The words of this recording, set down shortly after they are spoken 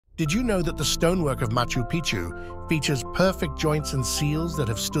Did you know that the stonework of Machu Picchu features perfect joints and seals that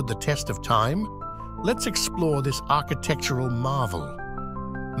have stood the test of time? Let's explore this architectural marvel.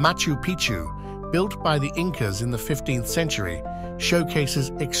 Machu Picchu, built by the Incas in the 15th century, showcases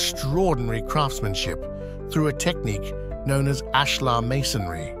extraordinary craftsmanship through a technique known as ashlar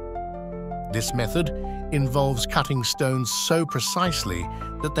masonry. This method involves cutting stones so precisely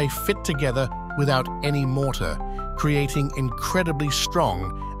that they fit together without any mortar, creating incredibly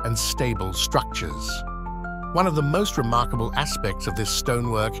strong and stable structures. One of the most remarkable aspects of this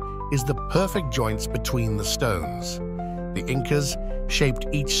stonework is the perfect joints between the stones. The Incas shaped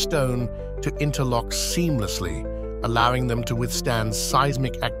each stone to interlock seamlessly, allowing them to withstand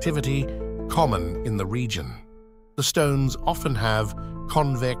seismic activity common in the region. The stones often have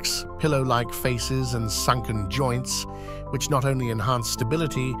convex, pillow-like faces and sunken joints, which not only enhance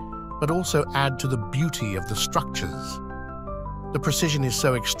stability, but also add to the beauty of the structures. The precision is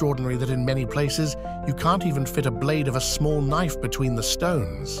so extraordinary that in many places, you can't even fit a blade of a small knife between the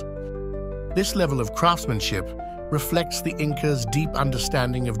stones. This level of craftsmanship reflects the Incas' deep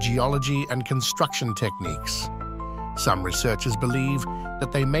understanding of geology and construction techniques. Some researchers believe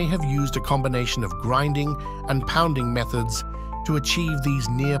that they may have used a combination of grinding and pounding methods to achieve these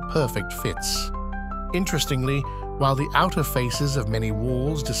near-perfect fits. Interestingly, while the outer faces of many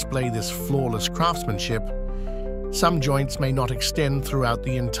walls display this flawless craftsmanship, some joints may not extend throughout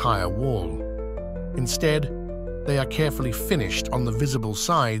the entire wall. Instead, they are carefully finished on the visible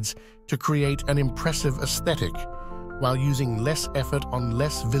sides to create an impressive aesthetic, while using less effort on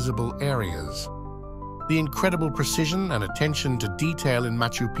less visible areas. The incredible precision and attention to detail in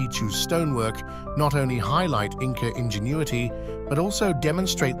Machu Picchu's stonework not only highlight Inca ingenuity, but also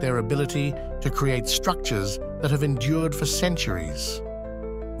demonstrate their ability to create structures that have endured for centuries.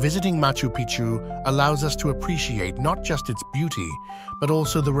 Visiting Machu Picchu allows us to appreciate not just its beauty, but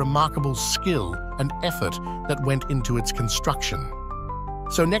also the remarkable skill and effort that went into its construction.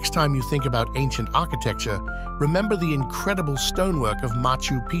 So next time you think about ancient architecture, remember the incredible stonework of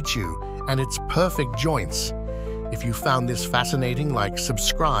Machu Picchu and its perfect joints. If you found this fascinating,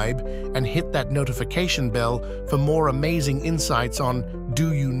 subscribe and hit that notification bell for more amazing insights on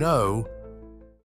Do You Know?